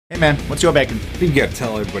Hey man, what's your bacon? You gotta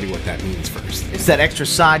tell everybody what that means first. It's that extra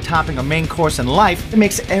side topping or main course in life that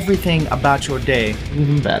makes everything about your day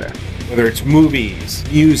even better. Whether it's movies,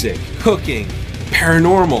 music, cooking,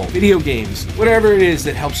 paranormal, video games, whatever it is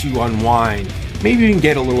that helps you unwind, maybe even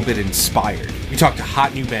get a little bit inspired. We talk to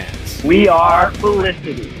hot new bands. We are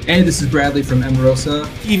Felicity. Hey, this is Bradley from Emerosa.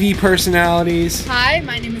 TV personalities. Hi,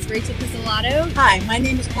 my name is Rachel Pizzolato. Hi, my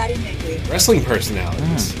name is Patty Magley. Wrestling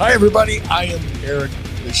personalities. Hi everybody, I am Eric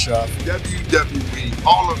Bischoff. WWE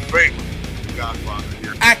Hall of Famer, Godfather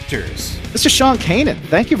here. Actors. This is Sean Kanan.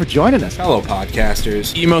 Thank you for joining us. Fellow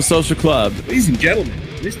podcasters. Emo Social Club. Ladies and gentlemen,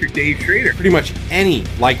 Mr. Dave Schrader. Pretty much any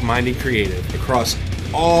like-minded creative across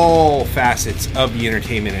all facets of the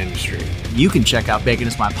entertainment industry. You can check out Bacon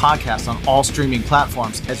is My Podcast on all streaming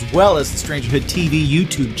platforms, as well as the Strangerhood TV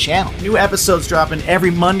YouTube channel. New episodes dropping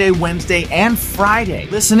every Monday, Wednesday, and Friday.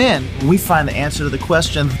 Listen in when we find the answer to the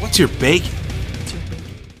question, what's your bacon?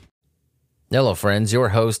 Hello, friends. Your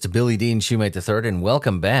host, Billy Dean Shoemate III, and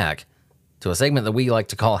welcome back to a segment that we like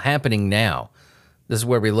to call Happening Now. This is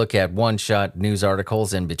where we look at one-shot news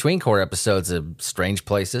articles in between core episodes of Strange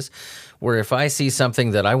Places, where if I see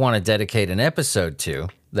something that I want to dedicate an episode to,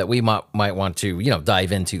 that we might want to,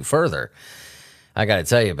 dive into further, I got to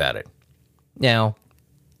tell you about it. Now,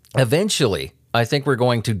 eventually, I think we're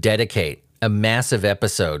going to dedicate a massive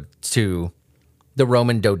episode to the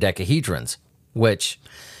Roman Dodecahedrons, which,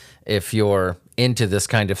 if you're into this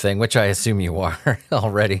kind of thing, which I assume you are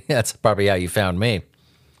already, that's probably how you found me,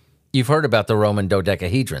 you've heard about the Roman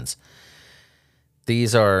Dodecahedrons.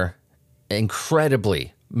 These are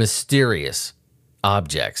incredibly mysterious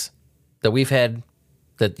objects that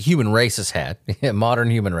that human race has had,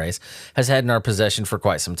 modern human race, has had in our possession for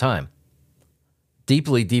quite some time.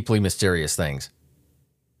 Deeply, deeply mysterious things.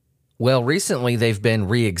 Well, recently they've been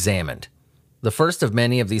re-examined. The first of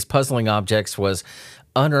many of these puzzling objects was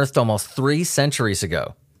unearthed almost 3 centuries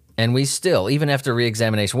ago. And we still, even after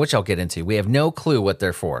re-examination, which I'll get into, we have no clue what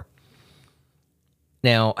they're for.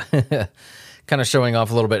 Now, kind of showing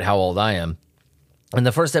off a little bit how old I am. In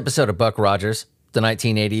the first episode of Buck Rogers, the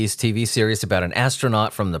 1980s TV series about an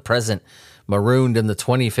astronaut from the present marooned in the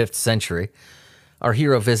 25th century, our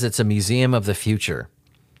hero visits a museum of the future.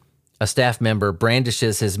 A staff member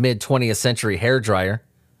brandishes his mid-20th century hairdryer,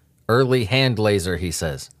 early hand laser, he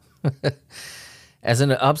says, as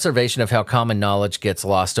an observation of how common knowledge gets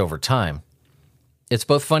lost over time. It's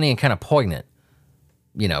both funny and kind of poignant,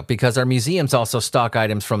 because our museums also stock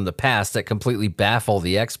items from the past that completely baffle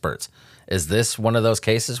the experts. Is this one of those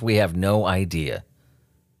cases? We have no idea.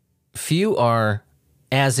 Few are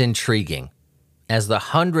as intriguing as the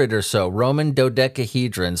 100 or so Roman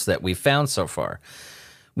dodecahedrons that we've found so far.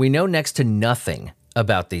 We know next to nothing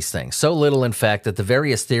about these things. So little, in fact, that the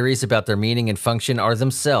various theories about their meaning and function are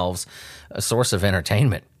themselves a source of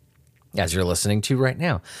entertainment, as you're listening to right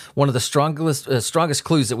now. One of the strongest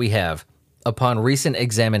clues that we have upon recent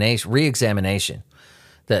re-examination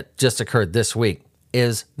that just occurred this week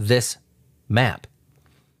is this map.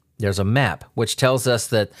 There's a map which tells us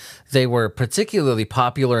that they were particularly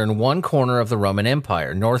popular in one corner of the Roman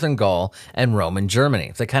Empire, Northern Gaul and Roman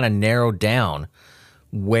Germany. They kind of narrowed down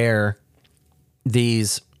where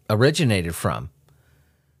these originated from.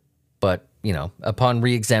 But, upon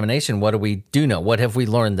re-examination, what do we do know? What have we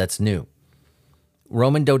learned that's new?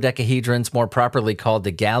 Roman dodecahedrons, more properly called the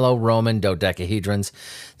Gallo-Roman dodecahedrons.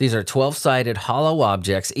 These are 12-sided hollow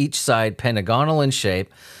objects, each side pentagonal in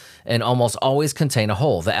shape, and almost always contain a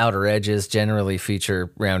hole. The outer edges generally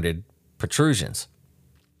feature rounded protrusions.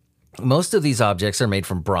 Most of these objects are made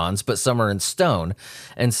from bronze, but some are in stone,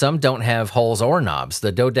 and some don't have holes or knobs.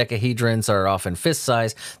 The dodecahedrons are often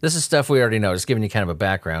fist-sized. This is stuff we already know, just giving you kind of a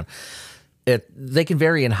background. They can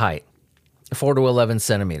vary in height, 4 to 11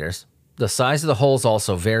 centimeters. The size of the holes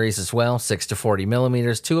also varies as well, 6 to 40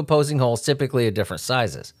 millimeters, 2 opposing holes typically at different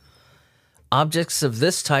sizes. Objects of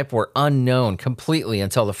this type were unknown completely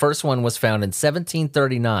until the first one was found in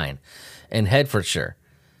 1739 in Hertfordshire,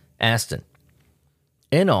 Aston.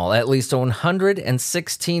 In all, at least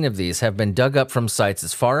 116 of these have been dug up from sites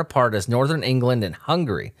as far apart as northern England and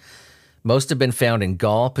Hungary. Most have been found in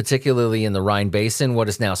Gaul, particularly in the Rhine Basin, what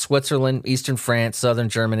is now Switzerland, eastern France, southern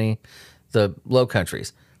Germany, the Low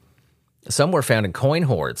Countries. Some were found in coin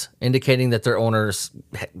hoards, indicating that their owners,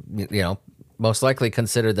 most likely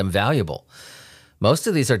considered them valuable. Most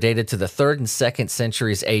of these are dated to the 3rd and 2nd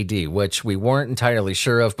centuries AD, which we weren't entirely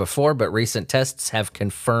sure of before, but recent tests have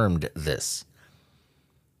confirmed this.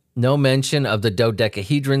 No mention of the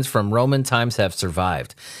dodecahedrons from Roman times have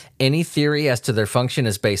survived. Any theory as to their function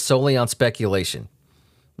is based solely on speculation.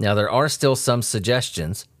 Now, there are still some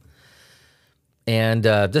suggestions. And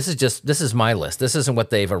this is my list. This isn't what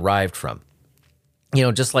they've arrived from.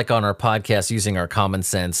 Just like on our podcast, using our common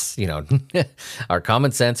sense, our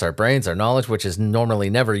common sense, our brains, our knowledge, which is normally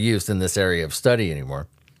never used in this area of study anymore.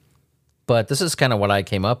 But this is kind of what I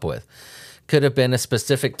came up with. Could have been a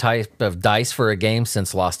specific type of dice for a game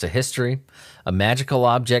since lost to history, a magical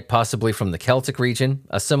object possibly from the Celtic region,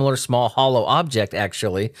 a similar small hollow object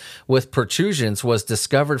actually with protrusions was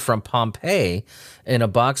discovered from Pompeii in a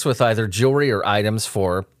box with either jewelry or items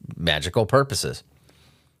for magical purposes.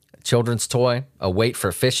 A children's toy, a weight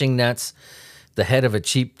for fishing nets, the head of a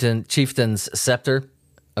chieftain's scepter,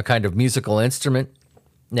 a kind of musical instrument.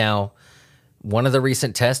 Now, one of the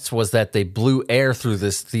recent tests was that they blew air through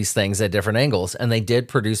these things at different angles, and they did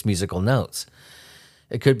produce musical notes.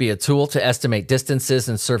 It could be a tool to estimate distances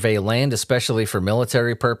and survey land, especially for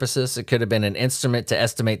military purposes. It could have been an instrument to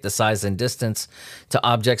estimate the size and distance to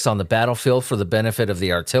objects on the battlefield for the benefit of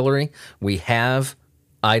the artillery. We have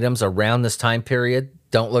items around this time period.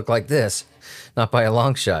 Don't look like this, not by a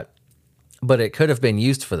long shot. But it could have been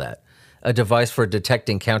used for that. A device for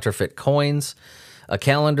detecting counterfeit coins, a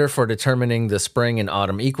calendar for determining the spring and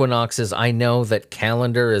autumn equinoxes. I know that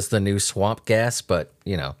calendar is the new swamp gas, but,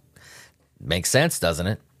 makes sense, doesn't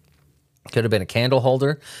it? Could have been a candle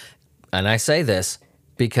holder. And I say this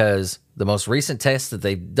because the most recent test that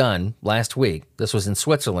they've done last week, this was in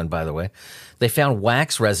Switzerland, by the way, they found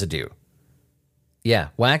wax residue. Yeah,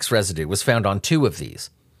 wax residue was found on 2 of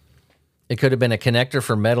these. It could have been a connector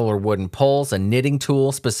for metal or wooden poles, a knitting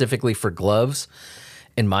tool specifically for gloves.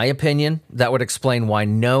 In my opinion, that would explain why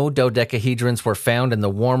no dodecahedrons were found in the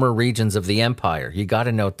warmer regions of the empire. You got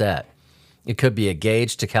to note that. It could be a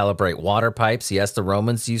gauge to calibrate water pipes. Yes, the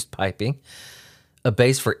Romans used piping. A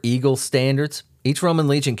base for eagle standards. Each Roman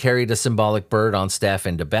legion carried a symbolic bird on staff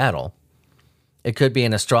into battle. It could be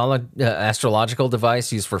an astrological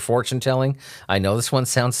device used for fortune telling. I know this one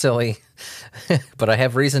sounds silly, but I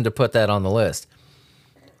have reason to put that on the list.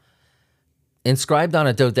 Inscribed on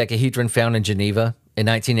a dodecahedron found in Geneva in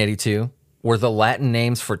 1982 were the Latin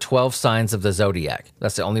names for 12 signs of the zodiac.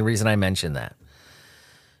 That's the only reason I mention that.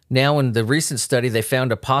 Now, in the recent study, they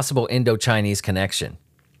found a possible Indo-Chinese connection.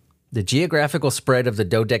 The geographical spread of the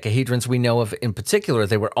dodecahedrons we know of, in particular,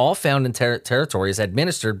 they were all found in territories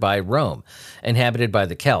administered by Rome, inhabited by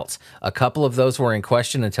the Celts. A couple of those were in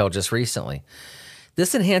question until just recently.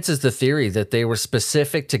 This enhances the theory that they were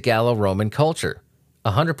specific to Gallo-Roman culture,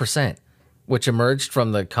 100%, which emerged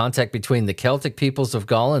from the contact between the Celtic peoples of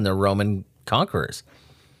Gaul and the Roman conquerors.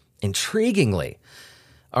 Intriguingly,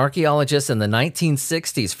 archaeologists in the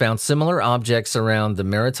 1960s found similar objects around the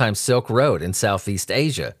maritime Silk Road in Southeast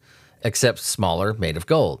Asia, except smaller, made of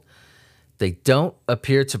gold. They don't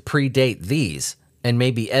appear to predate these, and may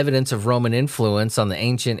be evidence of Roman influence on the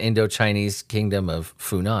ancient Indo-Chinese kingdom of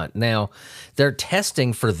Funat. Now, they're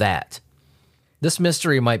testing for that. This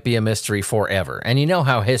mystery might be a mystery forever, and you know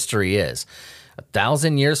how history is.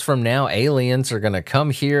 1,000 years from now, aliens are going to come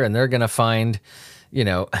here, and they're going to find,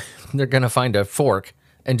 they're going to find a fork,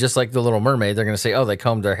 and just like the Little Mermaid, they're going to say, oh, they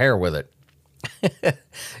combed their hair with it.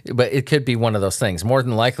 But it could be one of those things. More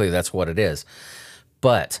than likely, that's what it is.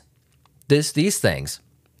 But these things,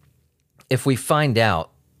 if we find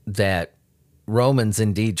out that Romans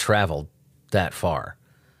indeed traveled that far,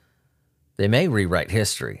 they may rewrite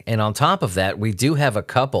history. And on top of that, we do have a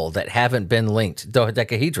couple that haven't been linked,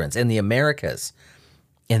 dodecahedrons in the Americas,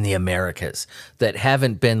 that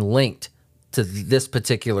haven't been linked to this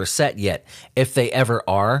particular set yet. If they ever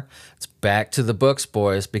are, it's back to the books,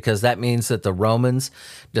 boys, because that means that the Romans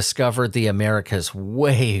discovered the Americas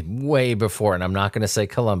way, way before. And I'm not going to say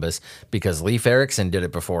Columbus because Leif Erikson did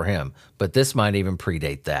it before him, but this might even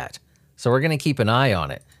predate that. So we're going to keep an eye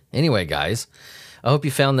on it. Anyway, guys, I hope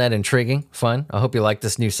you found that intriguing, fun. I hope you like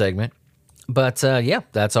this new segment. But yeah,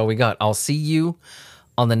 that's all we got. I'll see you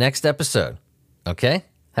on the next episode. Okay?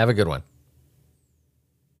 Have a good one.